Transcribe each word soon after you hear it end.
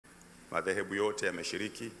madhehebu yote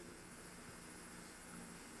yameshiriki,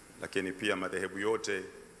 lakini pia madhehebu yote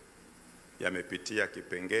yamepitia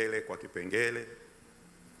kipengele kwa kipengele,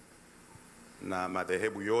 na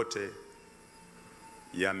madhehebu yote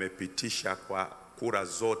yamepitisha kwa kura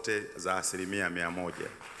zote za 100%.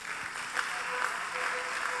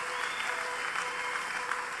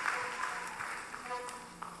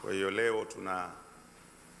 Kwa hiyo leo tunataka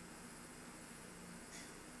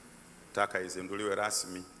izinduliwe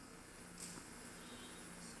rasmi,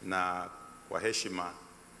 na kwa heshima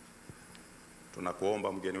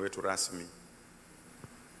tunakuomba mgeni wetu rasmi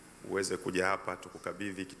uweze kuja hapa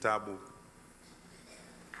tukukabidhi kitabu,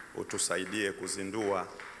 utusaidie kuzindua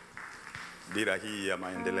dira hii ya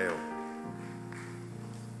maendeleo.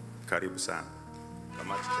 Karibu sana.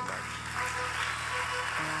 Kamati tendaji.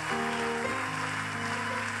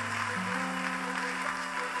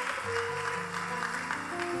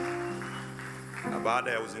 Na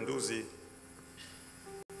baada ya uzinduzi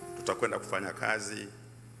tutakwenda kufanya kazi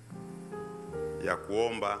ya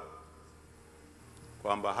kuomba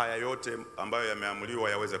kwamba haya yote ambayo yameamuliwa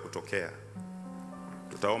yaweze kutokea.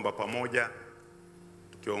 Tutaomba pamoja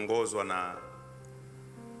tukiongozwa na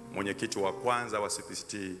mwenyekiti wa kwanza wa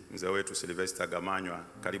Cpct, mzee wetu Sylvester Gamanywa.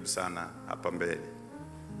 Karibu sana hapa mbele.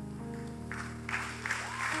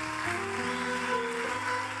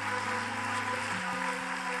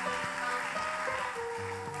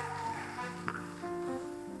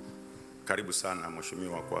 Karibu sana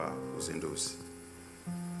mheshimiwa kwa uzinduzi.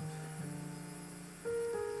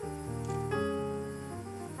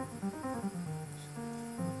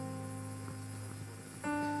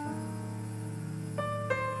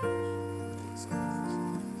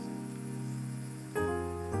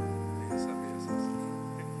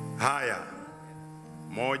 Haya,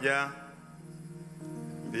 1,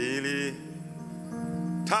 2,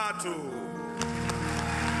 3.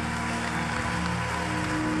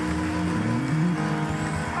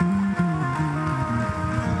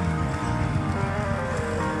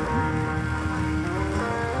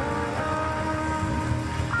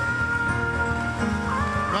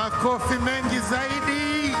 Makofi mengi zaidi.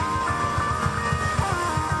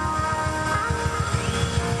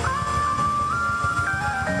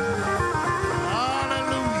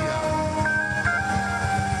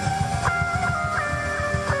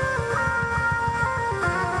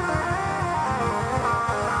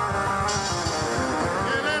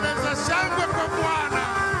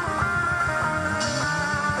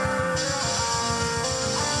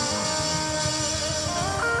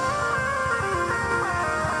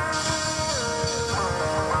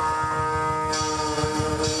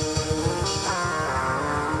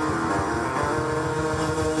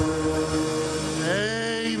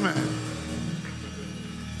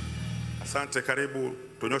 Asante, karibu.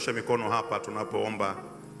 Tunyoshe mikono hapa tunapoomba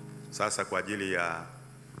sasa kwa ajili ya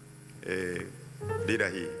dira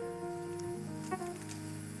hii.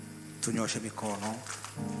 Tunyoshe mikono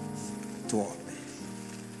tuombe.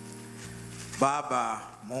 Baba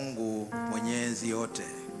Mungu mwenyezi yote,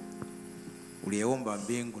 uliyeumba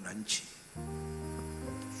mbingu na nchi,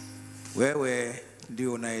 wewe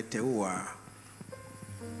ndio unayeteua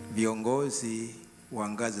viongozi wa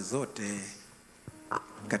ngazi zote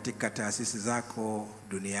katika taasisi zako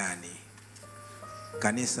duniani,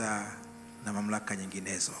 kanisa na mamlaka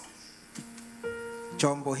nyinginezo.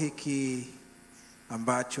 Chombo hiki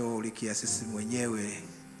ambacho ulikiasisi mwenyewe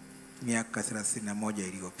miaka 31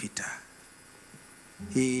 iliyopita,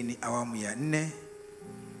 hii ni awamu ya 4,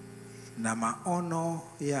 na maono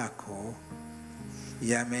yako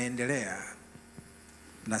yameendelea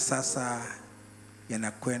na sasa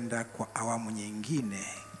yanakwenda kwa awamu nyingine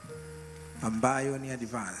ambayo ni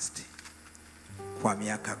advanced kwa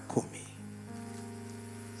miaka 10.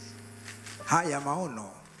 Haya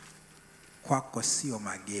maono kwako sio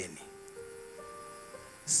mageni.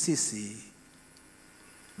 Sisi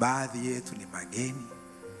baadhi yetu ni mageni,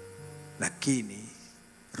 lakini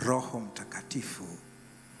Roho Mtakatifu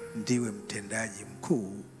ndiwe mtendaji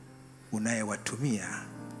mkuu unayewatumia,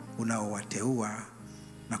 unaowateua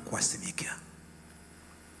na kuwasimika.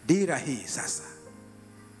 Dira hii sasa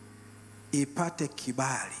ipate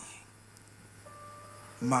kibali.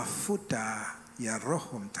 Mafuta ya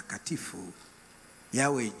Roho Mtakatifu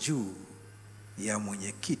yawe juu ya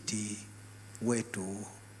mwenyekiti wetu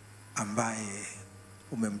ambaye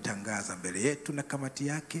umemtangaza mbele yetu na kamati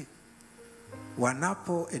yake,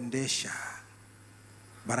 wanapoendesha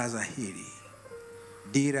baraza hili.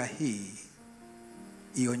 Dira hii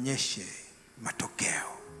ionyeshe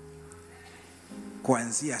matokeo.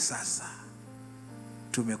 Kuanzia sasa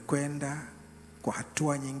tumekwenda kwa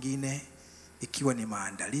hatua nyingine, ikiwa ni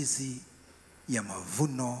maandalizi ya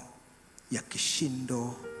mavuno ya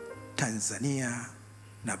kishindo Tanzania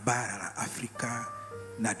na bara la Afrika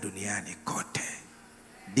na duniani kote.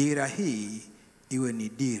 Dira hii iwe ni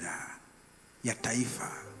dira ya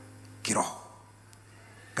taifa kiroho,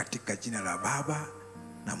 katika jina la Baba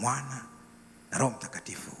na Mwana na Roho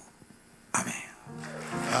Mtakatifu. Amen.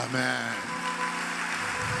 Amen.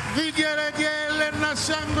 Vigelegele na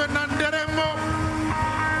shangwe na nderemo.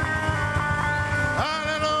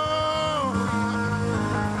 Hallelujah.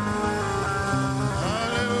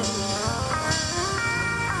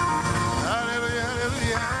 Hallelujah.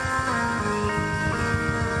 Hallelujah.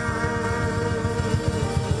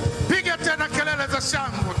 Piga tena kelele za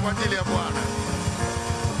shangwe kwa ajili ya Bwana.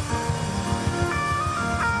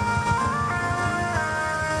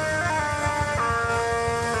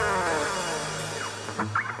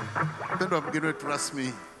 Mpendwa mgeni wetu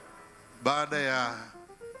rasmi, baada ya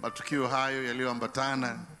matukio hayo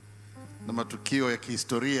yaliyoambatana na matukio ya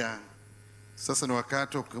kihistoria, sasa ni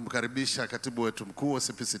wakati wa kumkaribisha katibu wetu mkuu wa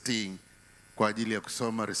Cpct kwa ajili ya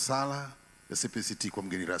kusoma risala ya Cpct kwa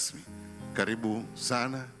mgeni rasmi. Karibu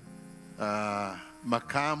sana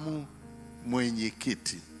makamu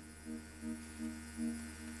mwenyekiti.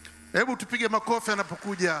 Hebu tupige makofi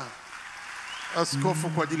anapokuja askofu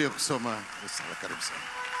kwa ajili ya kusoma risala. Karibu sana.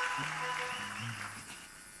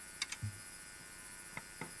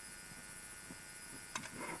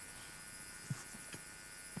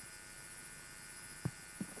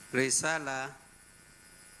 Risala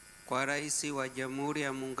kwa Rais wa Jamhuri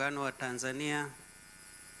ya Muungano wa Tanzania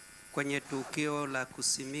kwenye tukio la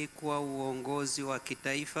kusimikwa uongozi wa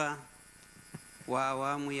kitaifa wa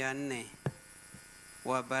awamu ya 4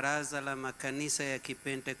 wa Baraza la Makanisa ya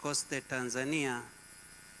Kipentekoste Tanzania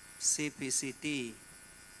Cpct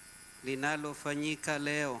linalofanyika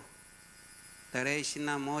leo tarehe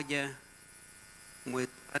 21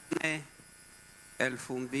 mwezi wa 4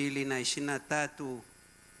 2023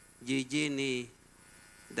 jijini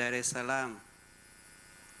Dar es Salaam.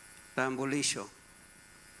 Tambulisho.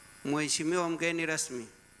 Mheshimiwa mgeni rasmi,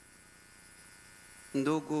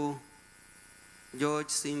 ndugu George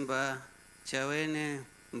Simbachawene,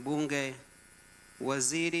 mbunge,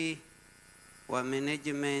 waziri wa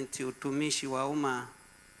management, utumishi wa umma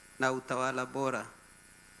na utawala bora,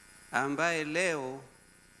 ambaye leo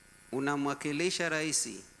unamwakilisha Rais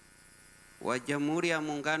wa Jamhuri ya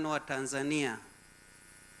Muungano wa Tanzania,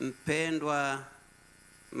 mpendwa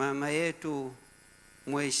mama yetu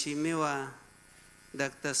Mheshimiwa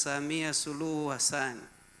Dr. Samia Suluhu Hassan.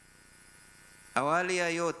 Awali ya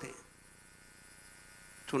yote,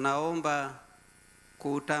 tunaomba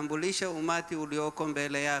kuutambulisha umati ulioko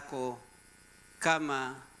mbele yako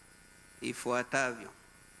kama ifuatavyo.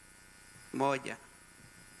 1.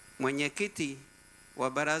 Mwenyekiti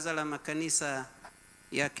wa Baraza la Makanisa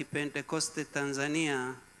ya Kipentekoste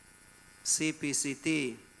Tanzania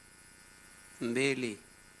Cpct. 2.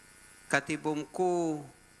 Katibu mkuu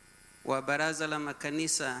wa Baraza la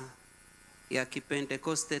Makanisa ya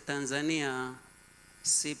Kipentekoste Tanzania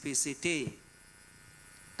Cpct.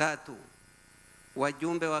 3.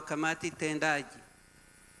 Wajumbe wa kamati tendaji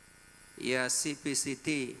ya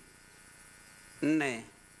Cpct. 4.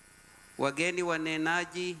 Wageni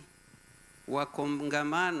wanenaji wa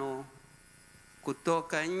kongamano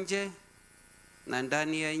kutoka nje na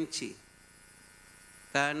ndani ya nchi.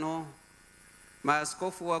 5.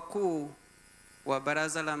 Maaskofu wakuu wa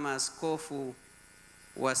Baraza la Maaskofu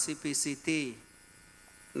wa Cpct.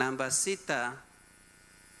 Namba 6.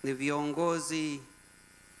 Ni viongozi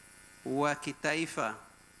wa kitaifa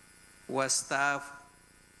wastaafu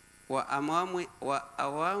wa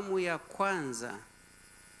awamu ya kwanza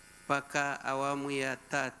mpaka awamu ya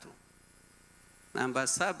 3. Namba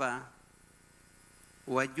 7.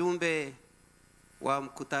 Wajumbe wa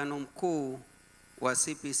mkutano mkuu wa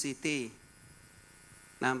Cpct.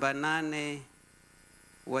 Namba 8.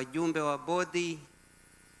 Wajumbe wa bodi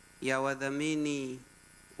ya wadhamini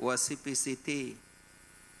wa Cpct.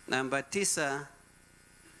 Namba 9.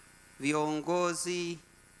 Viongozi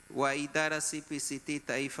wa idara Cpct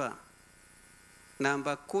taifa.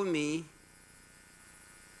 Namba 10.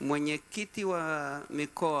 Mwenyekiti wa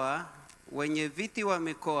mikoa, wenye viti wa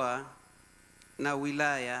mikoa na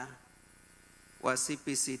wilaya wa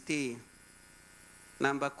Cpct.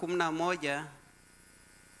 Namba 11.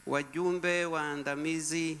 Wajumbe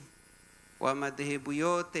waandamizi wa madhehebu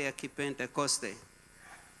yote ya Kipentekoste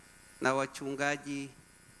na wachungaji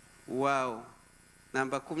wao.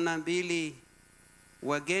 Namba 12.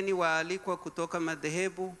 Wageni waalikwa kutoka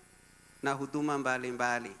madhehebu na huduma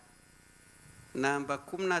mbalimbali. Namba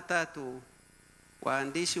 13.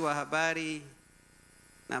 Waandishi wa habari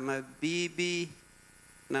na mabibi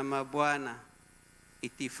na mabwana.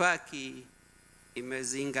 itifaki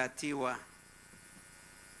imezingatiwa.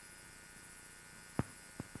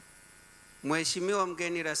 Mheshimiwa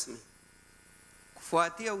mgeni rasmi,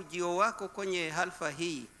 kufuatia ujio wako kwenye halfa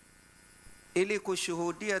hii ili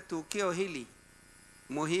kushuhudia tukio hili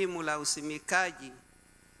muhimu la usimikaji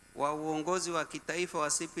wa uongozi wa kitaifa wa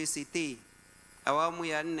Cpct awamu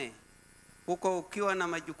ya 4, huko ukiwa na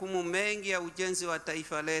majukumu mengi ya ujenzi wa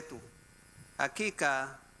taifa letu,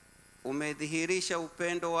 hakika umedhihirisha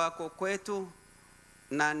upendo wako kwetu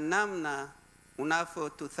na namna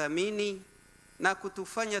unavyotuthamini na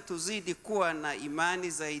kutufanya tuzidi kuwa na imani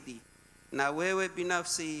zaidi na wewe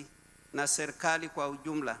binafsi na serikali kwa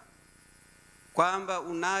ujumla, kwamba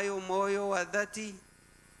unayo moyo wa dhati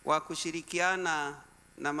wa kushirikiana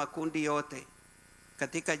na makundi yote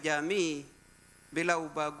katika jamii bila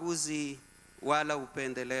ubaguzi wala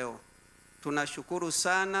upendeleo. Tunashukuru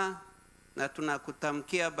sana na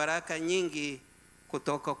tunakutamkia baraka nyingi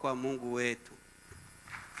kutoka kwa Mungu wetu.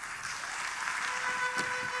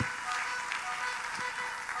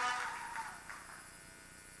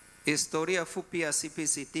 Historia fupi ya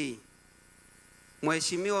Cpct.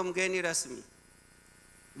 Mheshimiwa mgeni rasmi,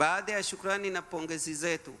 baada ya shukrani na pongezi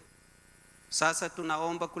zetu, sasa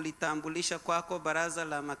tunaomba kulitambulisha kwako Baraza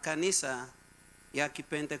la Makanisa ya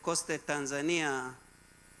Kipentekoste Tanzania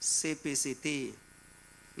Cpct,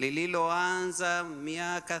 lililoanza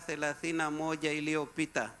miaka 31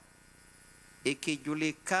 iliyopita,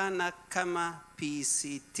 ikijulikana kama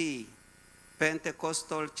PCT,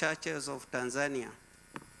 Pentecostal Churches of Tanzania.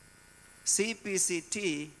 Cpct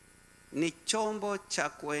ni chombo cha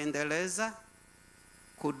kuendeleza,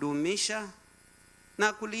 kudumisha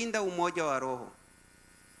na kulinda umoja wa roho,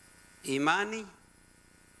 imani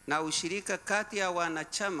na ushirika kati ya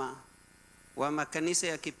wanachama wa makanisa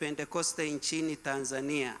ya Kipentekoste nchini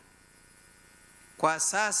Tanzania. Kwa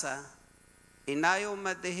sasa inayo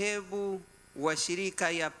madhehebu washirika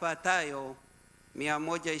yapatayo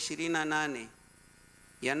 128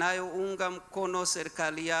 yanayounga mkono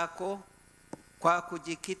serikali yako kwa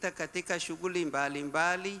kujikita katika shughuli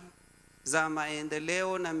mbalimbali za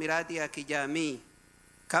maendeleo na miradi ya kijamii,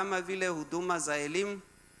 kama vile huduma za elimu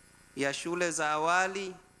ya shule za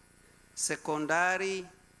awali, sekondari,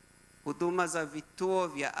 huduma za vituo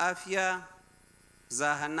vya afya,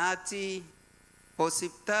 zahanati,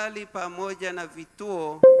 hospitali pamoja na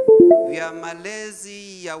vituo vya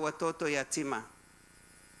malezi ya watoto yatima.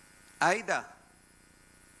 Aidha,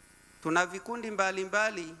 tuna vikundi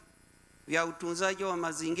mbalimbali vya utunzaji wa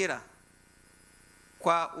mazingira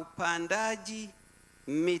kwa upandaji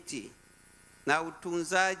miti na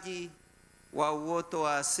utunzaji wa uoto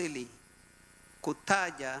wa asili,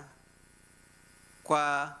 kutaja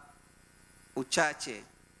kwa uchache.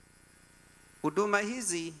 Huduma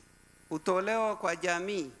hizi hutolewa kwa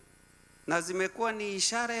jamii na zimekuwa ni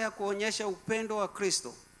ishara ya kuonyesha upendo wa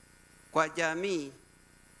Kristo kwa jamii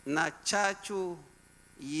na chachu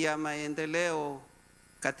ya maendeleo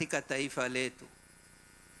katika taifa letu.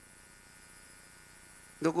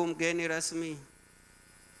 Ndugu mgeni rasmi,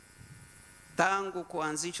 tangu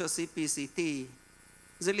kuanzishwa Cpct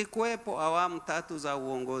zilikuwepo awamu 3 za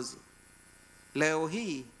uongozi. Leo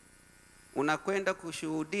hii unakwenda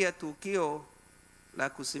kushuhudia tukio la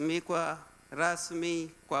kusimikwa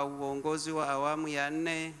rasmi kwa uongozi wa awamu ya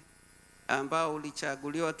 4 ambao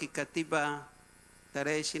ulichaguliwa kikatiba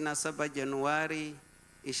tarehe 27 Januari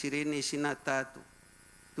 2023.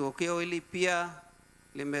 Tukio hili pia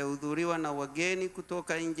limehudhuriwa na wageni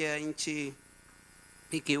kutoka nje ya nchi,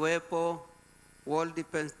 ikiwepo World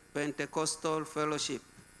Pentecostal Fellowship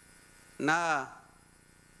na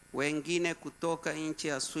wengine kutoka nchi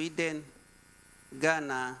ya Sweden,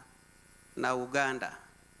 Ghana na Uganda.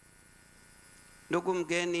 Ndugu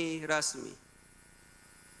mgeni rasmi,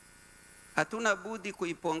 hatuna budi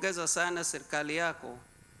kuipongeza sana serikali yako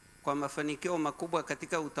kwa mafanikio makubwa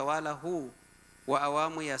katika utawala huu wa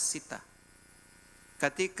awamu ya 6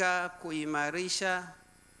 katika kuimarisha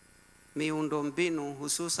miundombinu,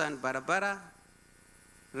 hususan barabara,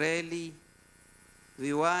 reli,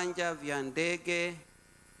 viwanja vya ndege,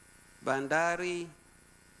 bandari,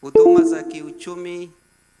 huduma za kiuchumi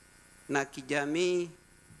na kijamii,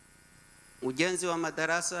 ujenzi wa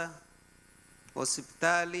madarasa,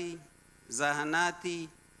 hospitali, zahanati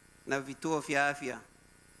na vituo vya afya,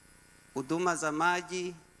 huduma za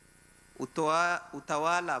maji,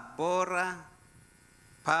 utawala bora,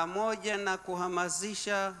 pamoja na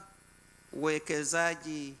kuhamasisha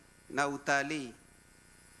uwekezaji na utalii.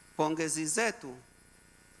 Pongezi zetu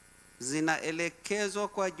zinaelekezwa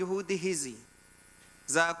kwa juhudi hizi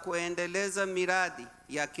za kuendeleza miradi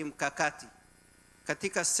ya kimkakati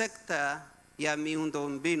katika sekta ya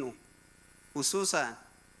miundombinu, hususan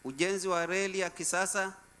ujenzi wa reli ya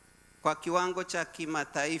kisasa kwa kiwango cha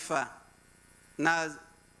kimataifa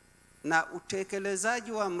na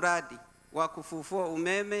utekelezaji wa mradi wa kufufua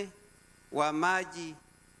umeme wa maji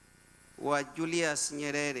wa Julius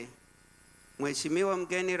Nyerere. Mheshimiwa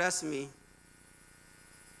mgeni rasmi,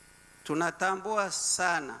 tunatambua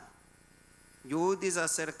sana juhudi za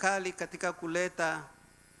serikali katika kuleta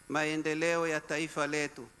maendeleo ya taifa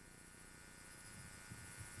letu,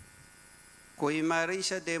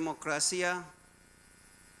 kuimarisha demokrasia,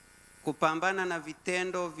 kupambana na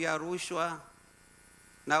vitendo vya rushwa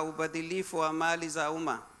na ubadhilifu wa mali za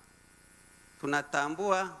umma.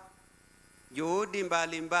 Tunatambua juhudi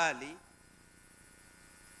mbalimbali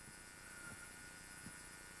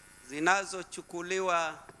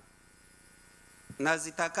zinazochukuliwa na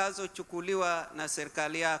zitakazochukuliwa na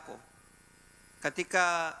serikali yako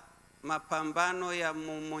katika mapambano ya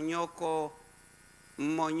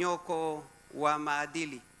mmonyoko wa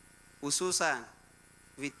maadili, hususan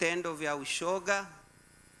vitendo vya ushoga,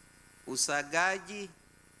 usagaji,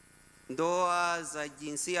 ndoa za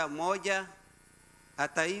jinsia moja.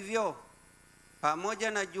 Hata hivyo,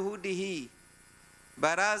 pamoja na juhudi hii,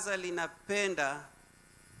 baraza linapenda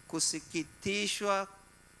kusikitishwa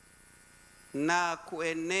na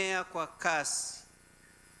kuenea kwa kasi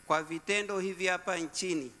kwa vitendo hivi hapa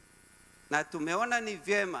nchini, na tumeona ni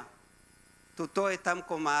vyema tutoe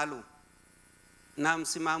tamko maalum na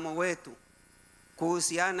msimamo wetu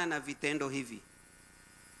kuhusiana na vitendo hivi.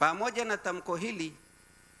 Pamoja na tamko hili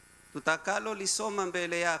tutakalo lisoma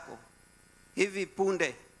mbele yako hivi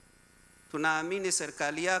punde, tunaamini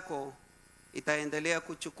serikali yako itaendelea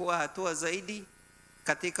kuchukua hatua zaidi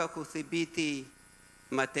katika kudhibiti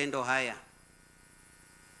matendo haya.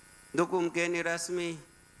 Ndugu mgeni rasmi,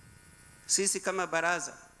 sisi kama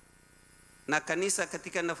baraza na kanisa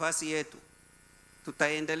katika nafasi yetu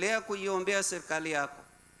tutaendelea kuiombea serikali yako,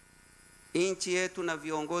 nchi yetu na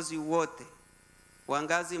viongozi wote wa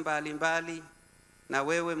ngazi mbalimbali na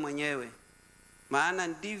wewe mwenyewe, maana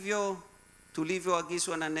ndivyo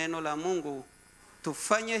tulivyoagizwa na neno la Mungu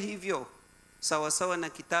tufanye hivyo sawasawa na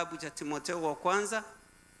kitabu cha Timotheo wa kwanza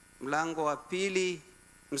mlango wa 2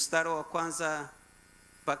 mstari wa 1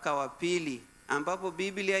 mpaka wa 2, ambapo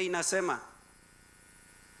Biblia inasema,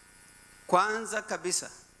 kwanza kabisa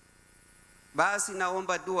basi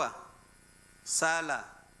naomba dua, sala,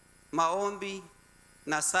 maombi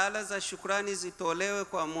na sala za shukrani zitolewe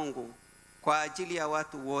kwa Mungu kwa ajili ya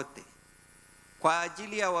watu wote, kwa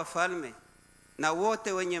ajili ya wafalme na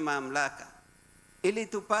wote wenye mamlaka, ili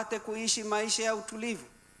tupate kuishi maisha ya utulivu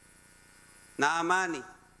na amani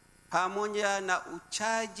pamoja na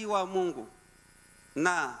uchaji wa Mungu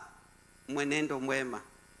na mwenendo mwema.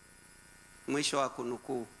 Mwisho wa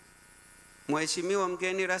kunukuu. Mheshimiwa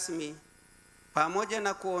mgeni rasmi, pamoja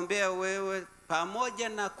na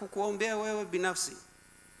kukuombea wewe binafsi,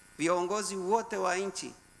 viongozi wote wa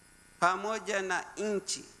nchi pamoja na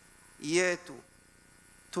nchi yetu,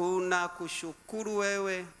 tunakushukuru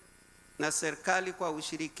wewe na serikali kwa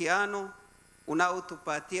ushirikiano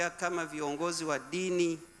unaotupatia kama viongozi wa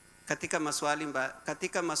dini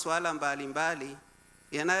katika masuala mbalimbali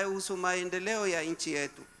yanayohusu maendeleo ya nchi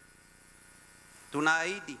yetu.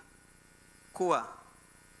 Tunaahidi kuwa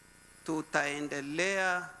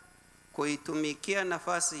tutaendelea kuitumikia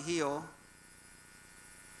nafasi hiyo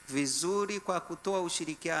vizuri kwa kutoa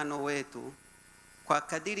ushirikiano wetu kwa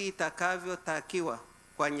kadiri itakavyotakiwa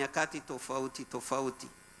kwa nyakati tofauti tofauti.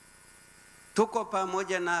 Tuko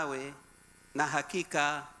pamoja nawe na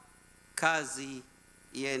hakika kazi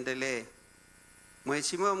iendelee.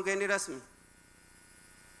 Mheshimiwa mgeni rasmi,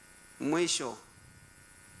 mwisho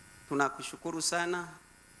tunakushukuru sana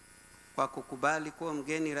kwa kukubali kuwa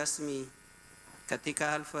mgeni rasmi katika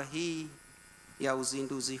halfa hii ya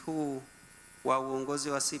uzinduzi huu wa uongozi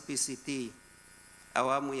wa CPCT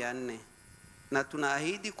awamu ya 4, na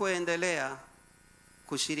tunaahidi kuendelea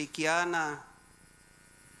kushirikiana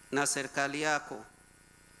na serikali yako,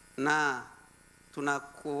 na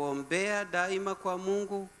tunakuombea daima kwa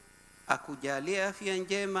Mungu akujalie afya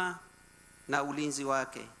njema na ulinzi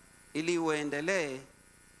wake, ili uendelee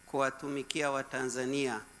kuwatumikia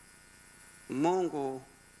Watanzania. Mungu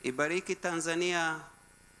ibariki Tanzania.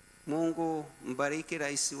 Mungu mbariki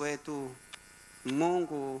rais wetu.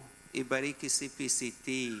 Mungu ibariki CPCT.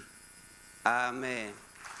 Amen.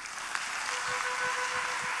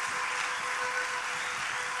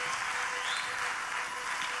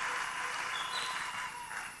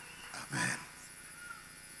 Amen.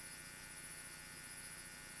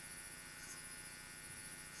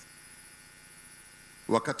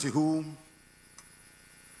 Wakati huu,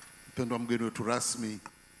 mpendwa mgeni wetu rasmi,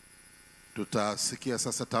 tutasikia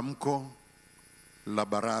sasa tamko la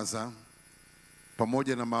baraza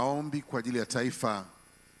pamoja na maombi kwa ajili ya taifa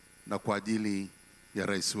na kwa ajili ya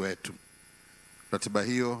rais wetu. Ratiba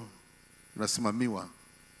hiyo inasimamiwa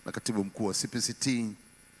na Katibu Mkuu wa Cpct,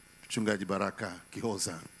 Mchungaji Baraka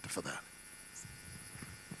Kihoza. Tafadhali.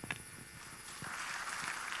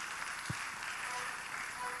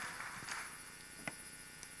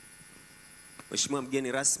 Mheshimiwa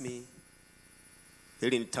mgeni rasmi,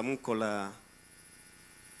 hili ni tamko la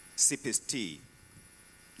Cpct,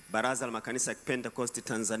 Baraza la Makanisa ya Pentecost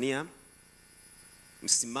Tanzania.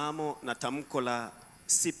 Msimamo na tamko la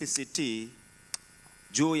Cpct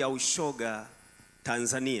juu ya ushoga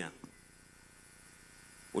Tanzania.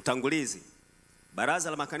 Utangulizi.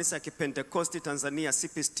 Baraza la Makanisa ya Pentecost Tanzania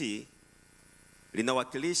Cpct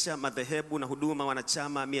linawakilisha madhehebu na huduma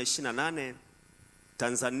wanachama 128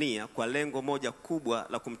 Tanzania kwa lengo moja kubwa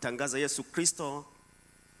la kumtangaza Yesu Kristo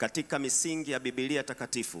katika misingi ya Biblia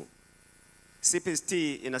takatifu. Cpct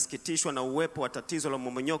inasikitishwa na uwepo wa tatizo la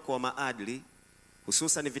mmomonyoko wa maadili,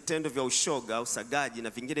 hususan vitendo vya ushoga, usagaji na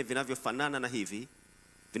vingine vinavyofanana na hivi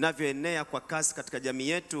vinavyoenea kwa kasi katika jamii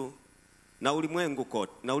yetu na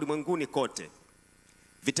ulimwenguni kote.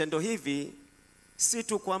 Vitendo hivi si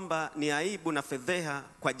tu kwamba ni aibu na fedheha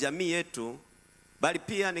kwa jamii yetu, bali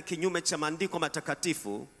pia ni kinyume cha maandiko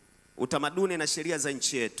matakatifu, utamaduni na sheria za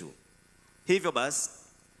nchi yetu. Hivyo basi,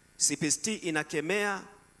 Cpct inakemea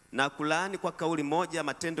na kulaani kwa kauli moja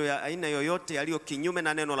matendo ya aina yoyote yaliyo kinyume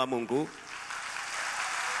na neno la Mungu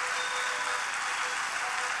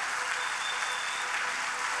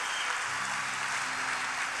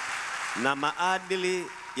na maadili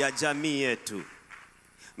ya jamii yetu.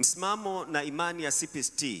 Msimamo na imani ya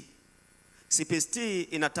Cpct. Cpct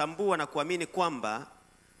inatambua na kuamini kwamba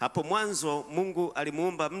hapo mwanzo Mungu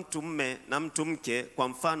alimuumba mtu mume na mtu mke kwa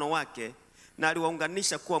mfano wake na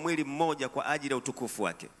aliwaunganisha kuwa mwili mmoja kwa ajili ya utukufu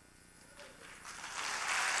wake.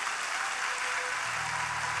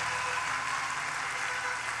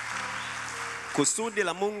 Kusudi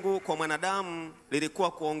la Mungu kwa mwanadamu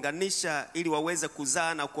lilikuwa kuunganisha ili waweze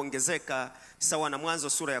kuzaa na kuongezeka, sawa na Mwanzo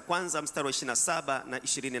sura ya 1 mstari wa 27 na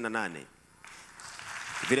 28.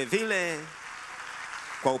 Vile vile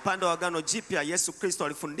kwa upande wa Agano Jipya, Yesu Kristo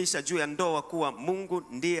alifundisha juu ya ndoa kuwa Mungu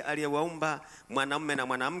ndiye aliyewaumba mwanamume na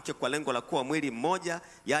mwanamke kwa lengo la kuwa mwili mmoja,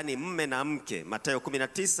 yani mume na mke, Mathayo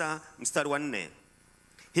 19 mstari wa 4.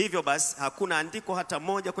 Hivyo basi hakuna andiko hata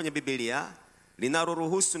moja kwenye Biblia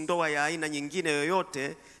linaloruhusu ndoa ya aina nyingine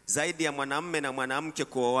yoyote zaidi ya mwanamume na mwanamke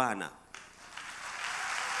kuoana.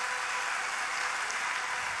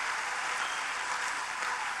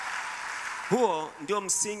 Huo ndio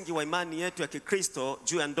msingi wa imani yetu ya Kikristo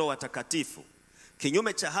juu ya ndoa takatifu.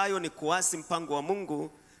 Kinyume cha hayo ni kuasi mpango wa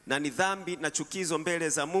Mungu na ni dhambi na chukizo mbele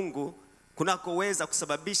za Mungu kunakoweza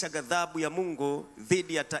kusababisha ghadhabu ya Mungu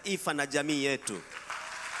dhidi ya taifa na jamii yetu.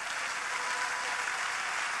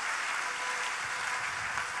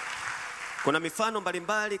 Kuna mifano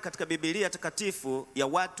mbalimbali katika Biblia takatifu ya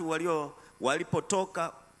watu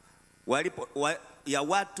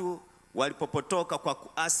walipopotoka kwa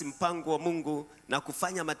kuasi mpango wa Mungu na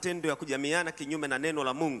kufanya matendo ya kujamiana kinyume na neno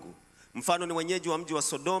la Mungu. Mfano ni wenyeji wa mji wa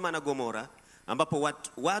Sodoma na Gomora, ambapo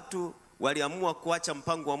watu waliamua kuacha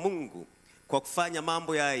mpango wa Mungu kwa kufanya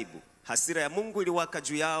mambo ya aibu. Hasira ya Mungu iliwaka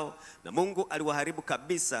juu yao na Mungu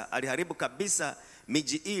aliharibu kabisa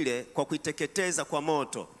miji ile kwa kuiteketeza kwa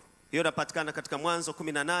moto. Hiyo inapatikana katika Mwanzo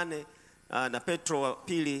 18 na Petro wa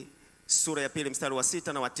pili sura ya 2 mstari wa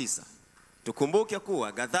 6 na wa 9. Tukumbuke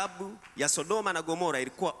kuwa ghadhabu ya Sodoma na Gomora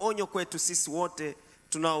ilikuwa onyo kwetu sisi wote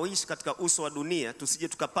tunaoishi katika uso wa dunia, tusije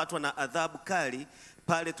tukapatwa na adhabu kali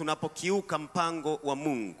pale tunapokiuka mpango wa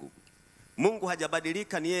Mungu. Mungu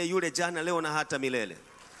hajabadilika, ni yeye yule jana, leo na hata milele.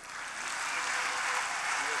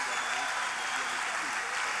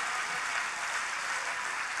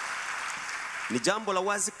 Ni jambo la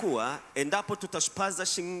wazi kuwa endapo tutashupaza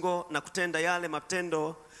shingo na kutenda yale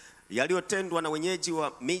matendo yaliyotendwa na wenyeji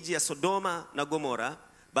wa miji ya Sodoma na Gomora,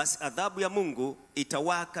 basi adhabu ya Mungu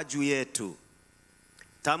itawaka juu yetu.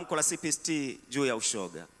 Tamko la Cpct juu ya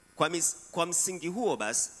ushoga. Kwa msingi huo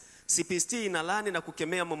basi, Cpct inalaani na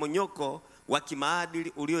kukemea mmomonyoko wa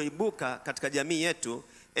kimaadili ulioibuka katika jamii yetu,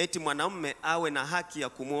 eti mwanamume awe na haki ya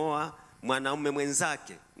kumwoa mwanamume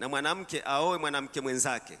mwenzake na mwanamke aoe mwanamke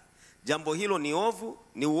mwenzake. Jambo hilo ni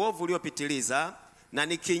uovu uliopitiliza na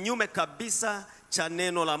ni kinyume kabisa cha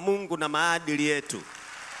neno la Mungu na maadili yetu.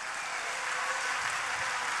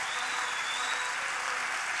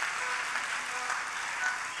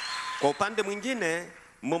 Kwa upande mwingine,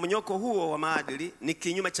 mmomonyoko huo wa maadili ni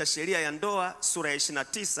kinyume cha sheria ya ndoa sura ya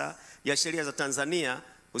 29 ya sheria za Tanzania,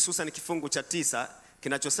 hususan kifungu cha 9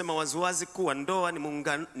 kinachosema waziwazi kuwa ndoa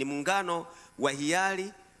ni muungano wa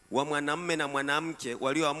hiari wa mwanamume na mwanamke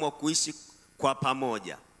walioamua kuishi kwa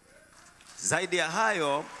pamoja. Zaidi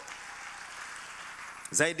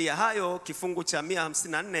ya hayo, kifungu cha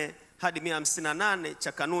 154 hadi 158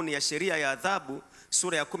 cha kanuni ya sheria ya adhabu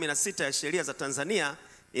sura ya 16 ya sheria za Tanzania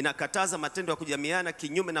inakataza matendo ya kujamiana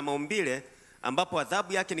kinyume na maumbile, ambapo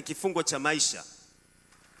adhabu yake ni kifungo cha maisha.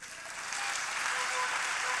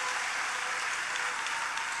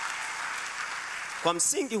 Kwa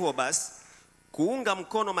msingi huo basi, kuunga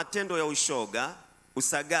mkono matendo ya ushoga,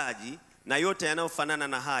 usagaji na yote yanayofanana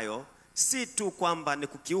na hayo si tu kwamba ni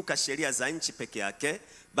kukiuka sheria za nchi peke yake,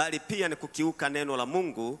 bali pia ni kukiuka neno la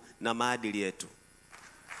Mungu na maadili yetu.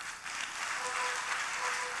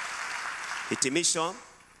 Hitimisho,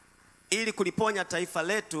 ili kuliponya taifa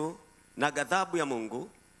letu na ghadhabu ya Mungu,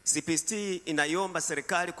 Cpct inaiomba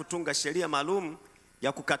serikali kutunga sheria maalum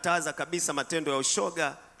ya kukataza kabisa matendo ya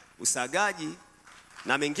ushoga, usagaji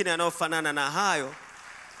na mengine yanayofanana na hayo,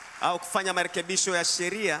 au kufanya marekebisho ya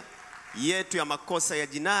sheria yetu ya makosa ya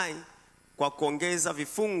jinai kwa kuongeza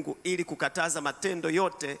vifungu ili kukataza matendo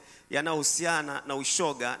yote yanayohusiana na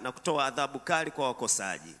ushoga na kutoa adhabu kali kwa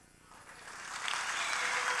wakosaji.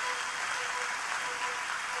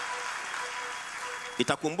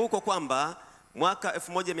 Itakumbukwa kwamba mwaka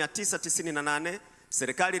 1998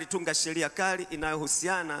 serikali ilitunga sheria kali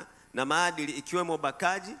inayohusiana na maadili, ikiwemo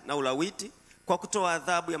ubakaji na ulawiti, kwa kutoa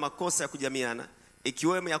adhabu ya makosa ya kujamiana,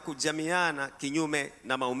 ikiwemo ya kujamiana kinyume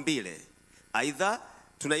na maumbile. Aidha,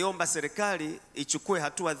 tunaiomba serikali ichukue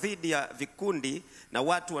hatua dhidi ya vikundi na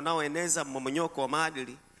watu wanaoeneza mmomonyoko wa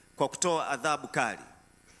maadili kwa kutoa adhabu kali.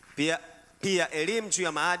 Pia elimu juu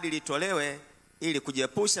ya maadili itolewe ili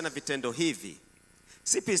kujiepusha na vitendo hivi.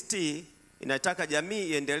 Cpct inataka jamii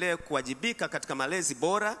iendelee kuwajibika katika malezi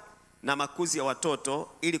bora na makuzi ya watoto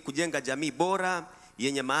ili kujenga jamii bora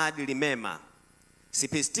yenye maadili mema.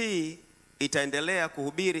 Cpct itaendelea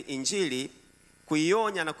kuhubiri Injili,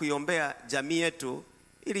 kuionya na kuiombea jamii yetu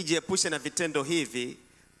ili jiepushe na vitendo hivi.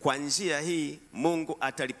 Kwa njia hii Mungu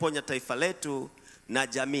ataliponya taifa letu na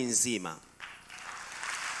jamii nzima.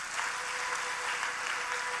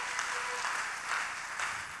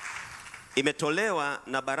 Imetolewa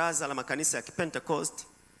na Baraza la Makanisa ya Kipentecost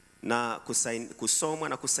na kusomwa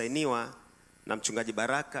na kusainiwa na Mchungaji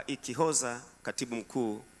Baraka Ikihoza, Katibu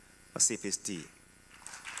Mkuu wa Cpct.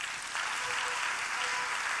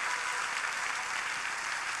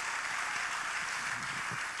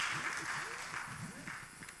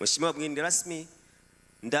 Mheshimiwa mgeni rasmi,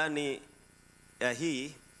 ndani ya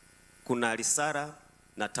hii kuna risala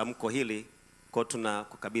na tamko hili, kwa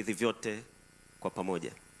tunakukabidhi vyote kwa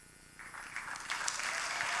pamoja.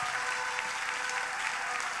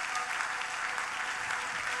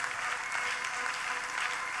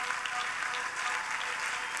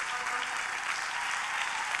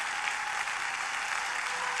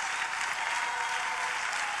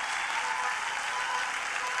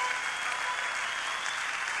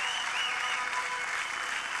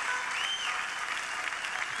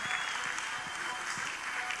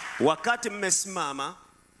 Wakati mmesimama,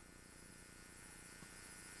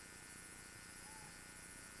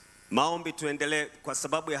 maombi tuendelee kwa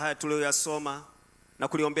sababu ya haya tuliyoyasoma na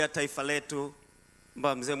kuliombea taifa letu.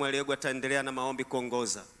 Mzee Mwaliego ataendelea na maombi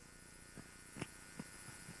kuongoza.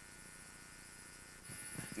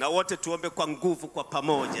 Na wote tuombe kwa nguvu kwa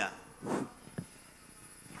pamoja.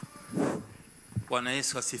 Bwana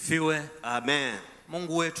Yesu asifiwe. Amen.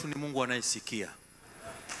 Mungu wetu ni Mungu anayesikia.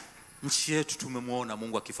 Nchi yetu tumemwona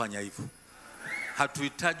Mungu akifanya hivyo.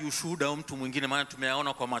 Hatuhitaji ushuhuda wa mtu mwingine, maana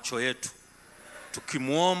tumeyaona kwa macho yetu.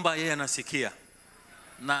 Tukimuomba yeye anasikia.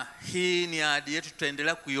 Na hii ni ahadi yetu,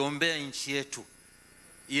 tutaendelea kuiombea nchi yetu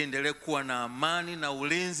iendelee kuwa na amani na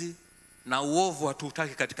ulinzi, na uovu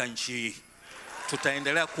hatutaki katika nchi hii.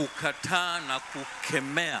 Tutaendelea kukataa na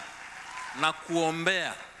kukemea na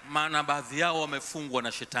kuombea, maana baadhi yao wamefungwa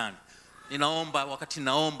na shetani. Wakati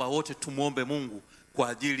naomba wote tumuombe Mungu kwa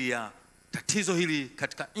ajili ya tatizo hili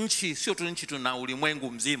katika nchi, sio tu nchi, tuna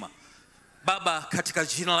ulimwengu mzima. Baba, katika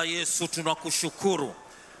jina la Yesu tunakushukuru.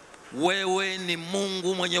 Wewe ni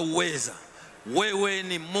Mungu mwenye uweza. Wewe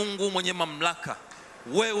ni Mungu mwenye mamlaka.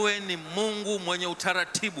 Wewe ni Mungu mwenye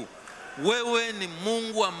utaratibu. Wewe ni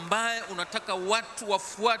Mungu ambaye unataka watu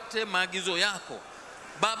wafuate maagizo yako.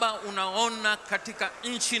 Baba, unaona katika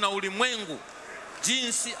nchi na ulimwengu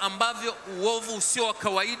jinsi ambavyo uovu usio wa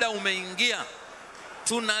kawaida umeingia.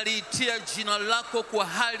 Tunaliitia jina lako kwa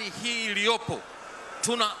hali hii iliyopo.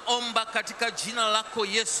 Tunaomba katika jina lako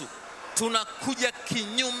Yesu. Tunakuja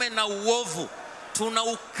kinyume na uovu.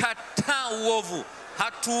 Tunaukataa uovu.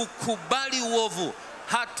 Hatuukubali uovu.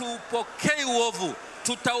 Hatuupokei uovu.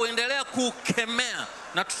 tutaendelea kukemea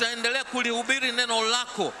na tutaendelea kulihubiri neno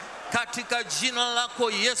lako katika jina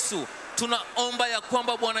lako Yesu. Tunaomba ya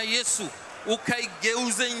kwamba Bwana Yesu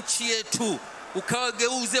ukaigeuze nchi yetu,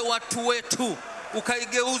 ukawageuze watu wetu,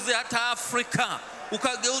 ukaigeuze hata Afrika,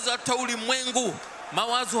 ukageuza hata ulimwengu.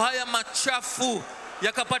 Mawazo haya machafu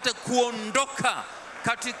yakapate kuondoka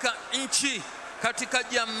katika nchi, katika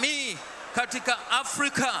jamii, katika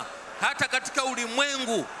Afrika, hata katika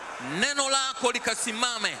ulimwengu. Neno lako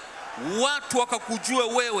likasimame, watu wakakujue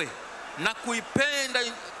wewe na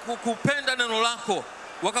kupenda neno lako,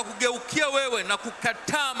 wakakugeukia wewe na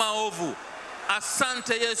kukataa maovu.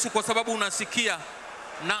 Asante Yesu kwa sababu unasikia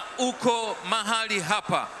na uko mahali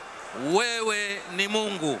hapa. Wewe ni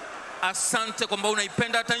Mungu. Asante kwamba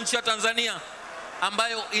unaipenda hata nchi ya Tanzania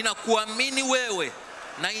ambayo inakuamini wewe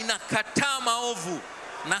na inakataa maovu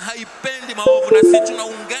na haipendi maovu, na sisi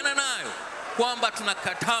tunaungana nayo kwamba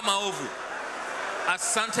tunakataa maovu.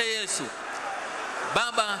 Asante Yesu.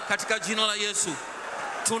 Baba, katika jina la Yesu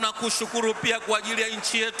tunakushukuru pia kwa ajili ya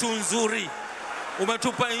nchi yetu nzuri.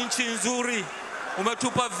 Umetupa nchi nzuri,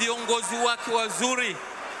 umetupa viongozi wake wazuri.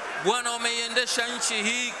 Bwana, umeiendesha nchi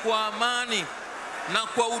hii kwa amani na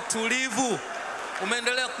kwa utulivu.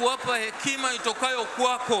 Umeendelea kuwapa hekima itokayo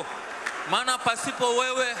kwako, maana pasipo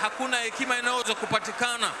wewe hakuna hekima inayoweza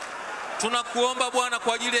kupatikana. Tunakuomba Bwana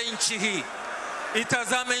kwa ajili ya nchi hii.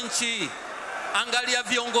 Itazame nchi hii, angalia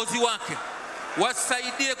viongozi wake,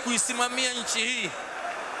 wasaidie kuisimamia nchi hii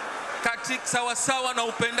katika sawasawa na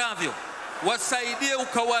upendavyo. Wasaidie,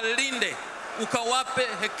 ukawalinde, ukawape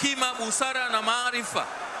hekima, busara na maarifa.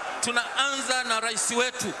 Tunaanza na rais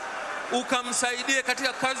wetu, ukamsaidie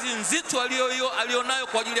katika kazi nzito alionayo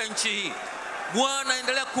kwa ajili ya nchi hii. Bwana,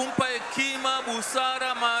 endelea kumpa hekima,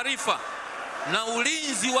 busara, maarifa na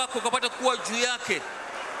ulinzi wako ukapata kuwa juu yake,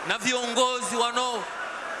 na viongozi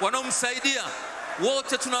wanaomsaidia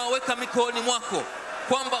wote tunawaweka mikononi mwako,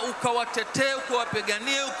 kwamba ukawatetee,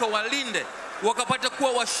 ukawapiganie, ukawalinde, wakapata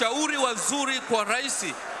kuwa washauri wazuri kwa rais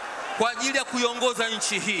kwa ajili ya kuiongoza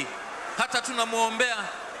nchi hii. Hata tunamwombea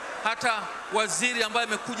hata waziri ambaye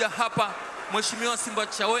amekuja hapa, Mheshimiwa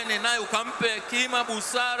Simbachawene, naye ukampe hekima,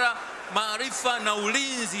 busara, maarifa na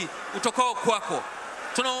ulinzi utokao kwako.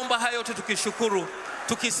 Tunaomba hayo yote tukishukuru,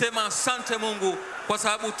 tukisema asante Mungu, kwa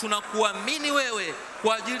sababu tunakuamini wewe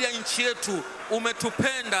kwa ajili ya nchi yetu.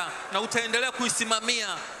 Umetupenda na utaendelea kuisimamia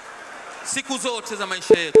siku zote za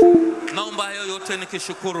maisha yetu. Naomba hayo yote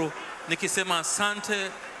nikishukuru, nikisema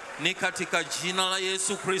asante, ni katika jina la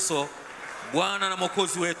Yesu Kristo, Bwana na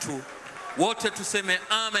Mwokozi wetu. Wote tuseme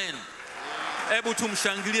amen. Hebu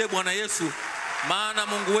tumshangilie Bwana Yesu, maana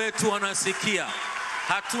Mungu wetu anasikia.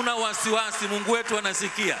 Hatuna wasiwasi, Mungu wetu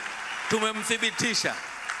anasikia. Tumemthibitisha.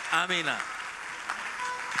 Amina.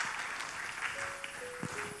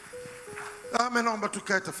 Amen. Naomba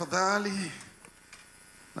tukae tafadhali,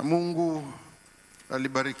 na Mungu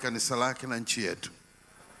alibariki kanisa lake na nchi yetu.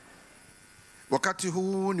 Wakati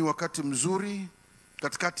huu ni wakati mzuri.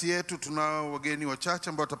 Katikati yetu tunao wageni wachache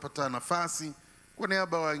ambao watapata nafasi kwa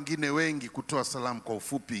niaba ya wengine wengi kutoa salamu kwa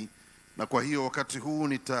ufupi, na kwa hiyo wakati huu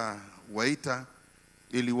nitawaita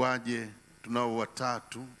ili waje. Tunao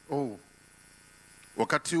watatu.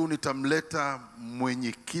 Wakati huu nitamleta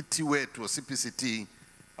mwenyekiti wetu wa CPCT,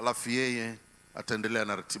 alafu yeye ataendelea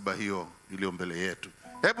na ratiba hiyo iliyo mbele yetu.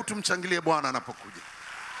 Hebu tumshangilie Bwana anapokuja.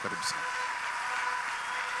 Karibu sana.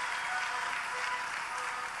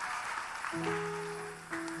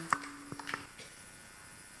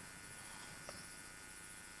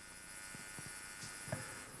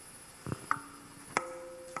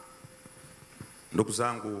 Ndugu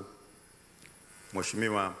zangu,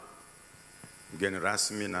 Mheshimiwa mgeni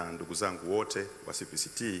rasmi na ndugu zangu wote wa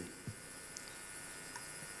CPCT,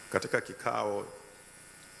 katika kikao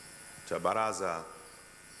cha baraza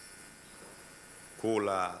kuu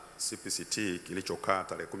la CPCT kilichokaa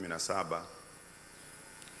tarehe 17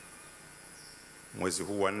 mwezi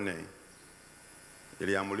huu wa 4,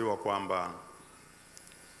 iliamuliwa kwamba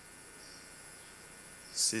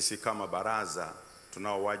sisi kama baraza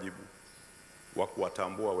tunao wajibu wa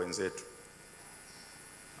kuwatambua wenzetu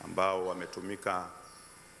ambao wametumika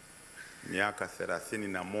miaka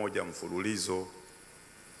 31 mfululizo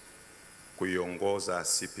kuiongoza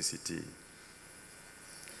CPCT.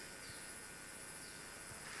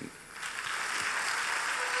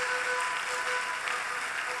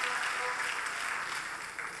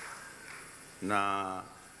 Na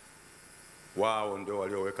wao ndio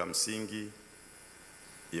walioweka msingi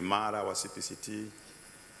imara wa CPCT,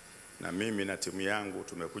 na mimi na timu yangu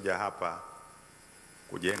tumekuja hapa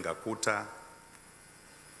kujenga kuta,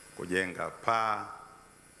 kujenga paa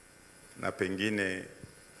na pengine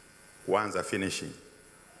kuanza finishing.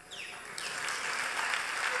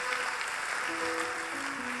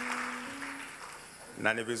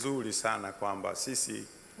 na ni vizuri sana kwamba sisi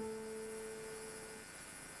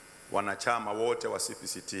wanachama wote wa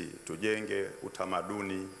Cpct tujenge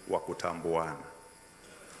utamaduni wa kutambuana.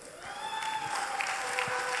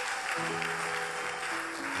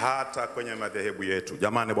 Hata kwenye madhehebu yetu.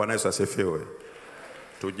 Jamani, Bwana Yesu asifiwe.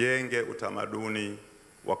 Tujenge utamaduni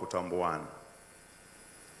wa kutambuana.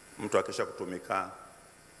 Mtu akisha kutumika,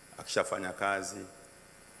 akishafanya kazi,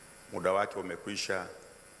 muda wake umekwisha,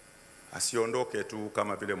 asiondoke tu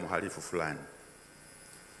kama vile mhalifu fulani.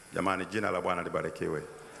 Jamani, jina la Bwana libarikiwe.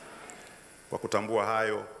 Kwa kutambua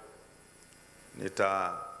hayo,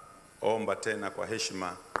 nitaomba tena kwa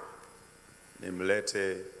heshima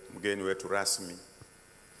nimlete mgeni wetu rasmi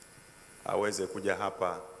aweze kuja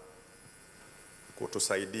hapa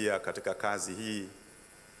kutusaidia katika kazi hii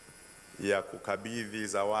ya kukabidhi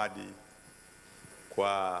zawadi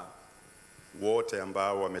kwa wote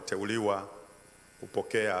ambao wameteuliwa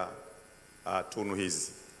kupokea tunu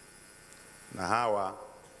hizi. Na hawa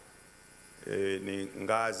ni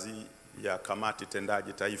ngazi ya kamati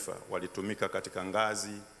tendaji taifa, walitumika katika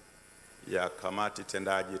ngazi ya kamati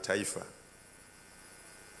tendaji taifa.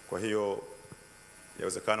 Kwa hiyo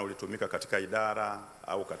yawezekana ulitumika katika idara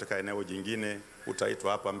au katika eneo jingine,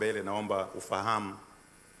 utaitwa hapa mbele. Naomba ufahamu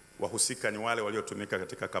wahusika ni wale waliotumika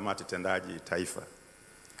katika kamati tendaji taifa.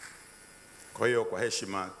 Kwa hiyo kwa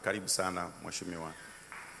heshima, karibu sana mheshimiwa.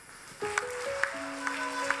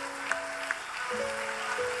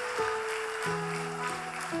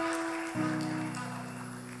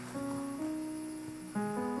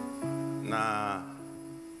 Na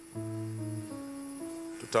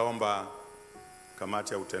tutaomba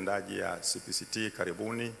kamati ya utendaji ya Cpct,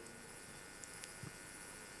 karibuni.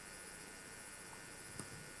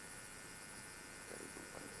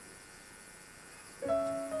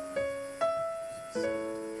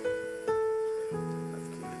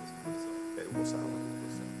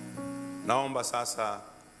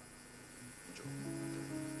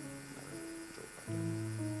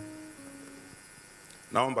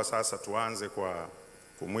 Naomba sasa tuanze kwa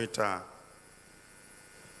kumwita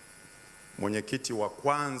mwenyekiti wa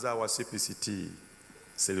kwanza wa Cpct,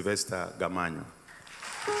 Sylvester Gamanyo.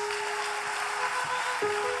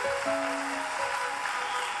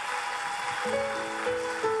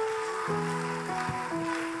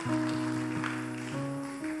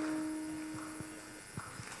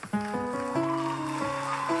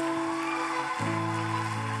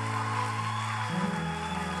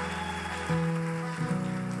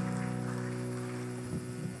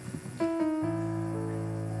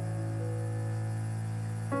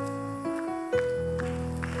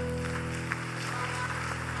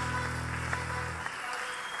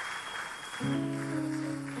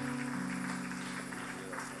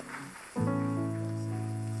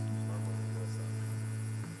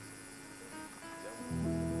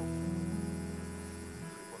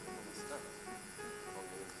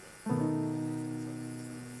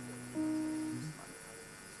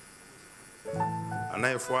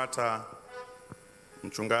 Anayefuata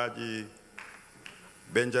mchungaji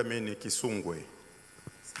Benjamin Kisungwe.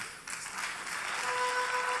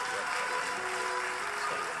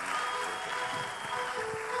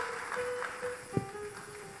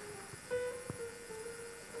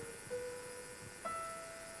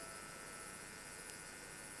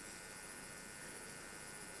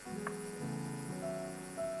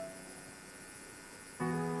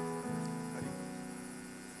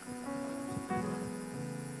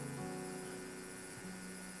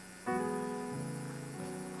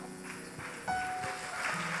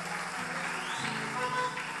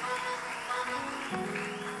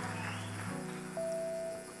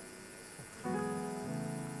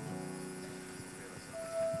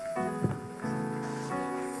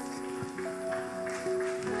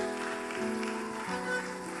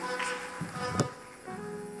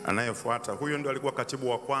 Anayefuata, huyo ndio alikuwa katibu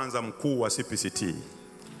wa kwanza mkuu wa Cpct.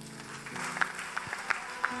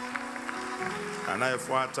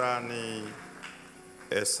 Anayefuata ni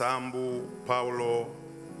Esambu Paulo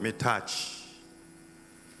Mitachi.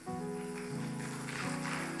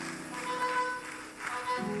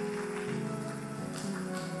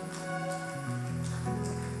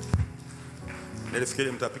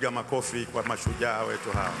 Nilifikiri mtapiga makofi kwa mashujaa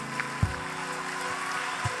wetu hawa.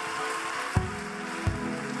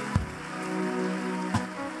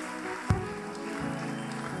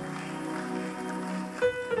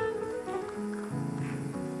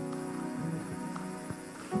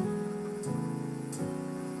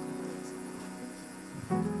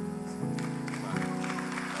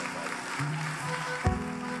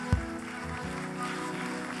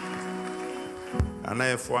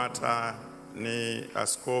 Anayefuata ni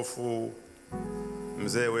Askofu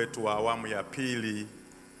mzee wetu wa awamu ya pili,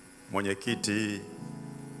 mwenyekiti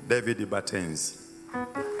David Batenzi.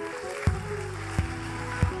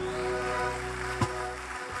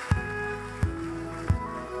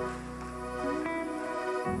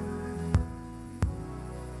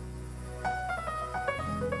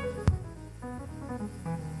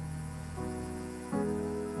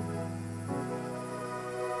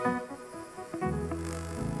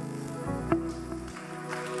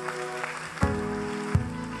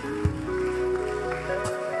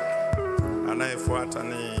 Anayefuata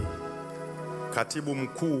ni katibu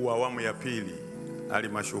mkuu wa awamu ya pili,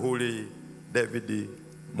 alimashuhuri David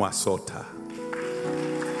Mwasota.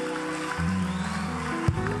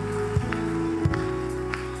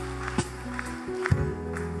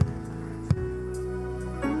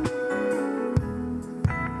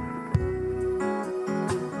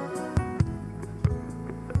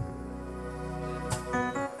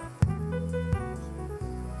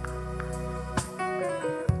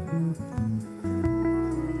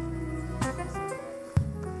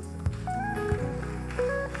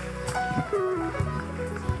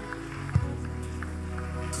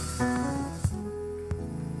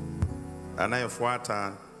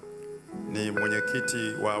 Anayefuata ni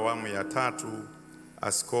mwenyekiti wa awamu ya tatu,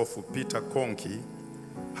 Askofu Peter Konki.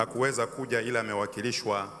 Hakuweza kuja ila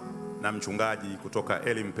amewakilishwa na mchungaji kutoka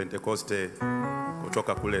Elim Pentekoste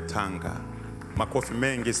kutoka kule Tanga. Makofi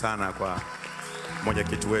mengi sana kwa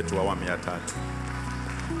mwenyekiti wetu wa awamu ya tatu.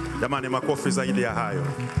 Jamani, makofi zaidi ya hayo.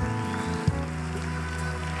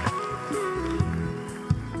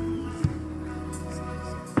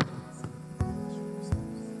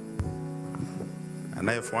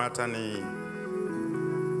 Anayefuata ni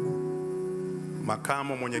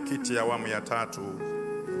makamu mwenyekiti ya awamu ya tatu,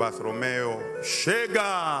 Bartholomeo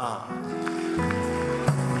Shega.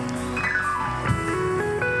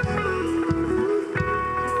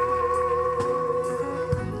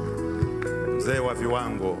 Mzee wa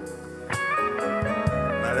viwango,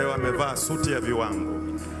 na leo amevaa suti ya viwango.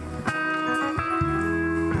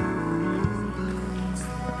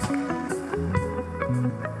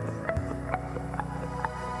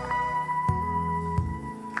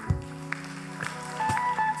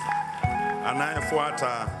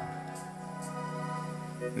 Anayefuata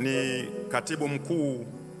ni katibu mkuu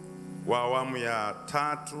wa awamu ya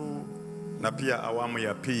tatu na pia awamu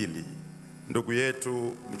ya pili, ndugu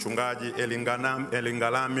yetu mchungaji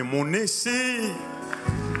Elingalami Munisi.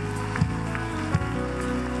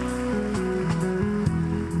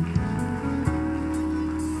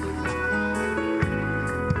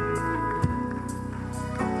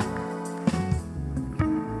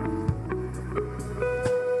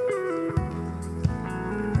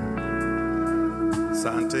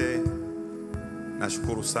 Asante,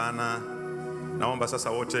 nashukuru sana. Naomba sasa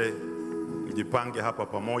wote mjipange hapa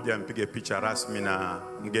pamoja, mpige picha rasmi na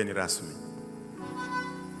mgeni rasmi.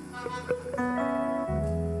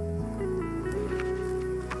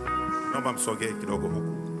 Naomba msogee kidogo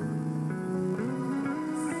huku.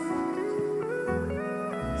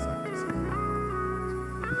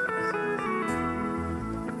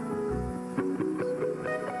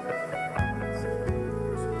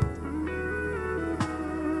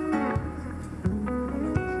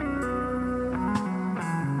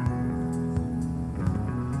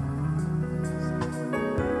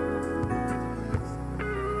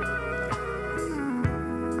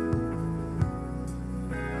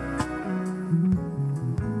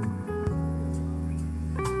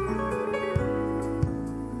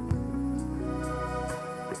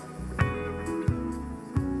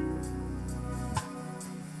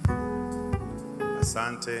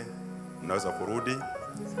 Asante, mnaweza kurudi.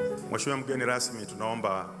 Mheshimiwa mgeni rasmi,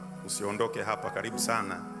 tunaomba usiondoke hapa, karibu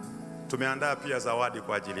sana. Tumeandaa pia zawadi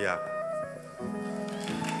kwa ajili yako.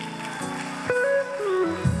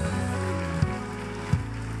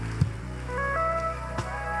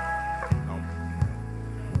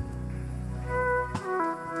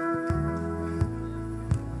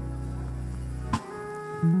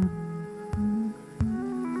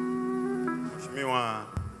 Mheshimiwa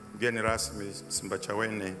mgeni rasmi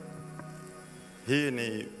Simbachawene, hii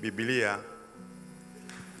ni Biblia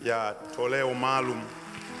ya toleo maalum,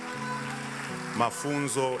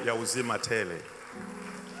 mafunzo ya uzima tele.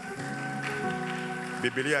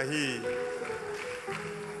 Biblia hii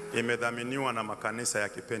imedhaminiwa na makanisa ya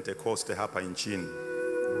Kipentekoste hapa nchini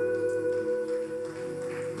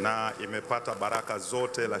na imepata baraka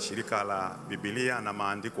zote la shirika la Biblia na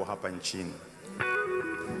maandiko hapa nchini.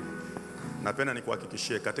 Napenda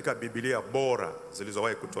nikuhakikishie, katika Biblia bora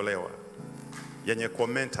zilizowahi kutolewa yenye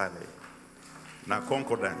commentary na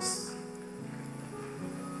concordance,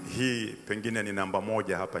 hii pengine ni namba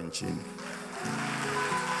 1 hapa nchini.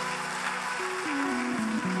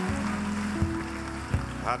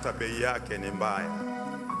 Hata bei yake ni mbaya.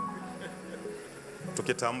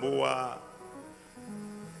 Tukitambua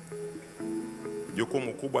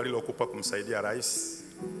jukumu kubwa lilokupa kumsaidia rais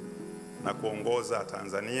na kuongoza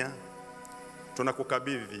Tanzania,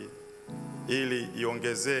 tunakukabidhi ili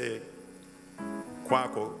iongezee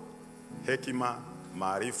kwako hekima,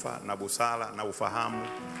 maarifa na busara na ufahamu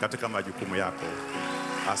katika majukumu yako.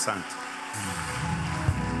 Asante.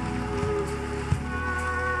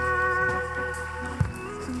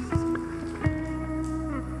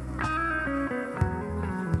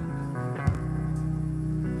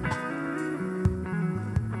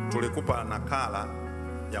 Tulikupa nakala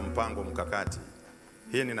ya mpango mkakati.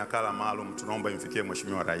 Hii ni nakala maalum, tunaomba imfikie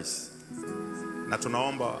Mheshimiwa Rais. Na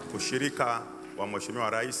tunaomba ushirika wa Mheshimiwa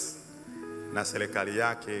Rais na serikali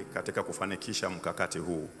yake katika kufanikisha mkakati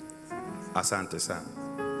huu. Asante sana.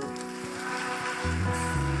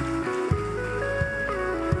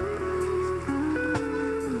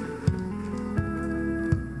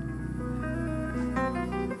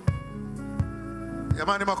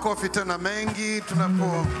 Jamani, makofi tena mengi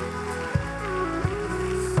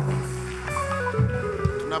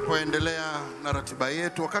tunapoendelea na ratiba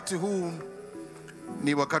yetu. Wakati huu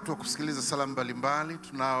ni wakati wa kusikiliza salamu mbalimbali.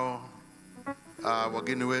 Tunao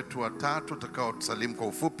wageni wetu watatu watakao tusalimu kwa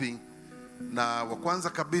ufupi, na wa kwanza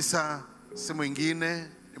kabisa si mwingine,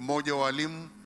 ni mmoja wa walimu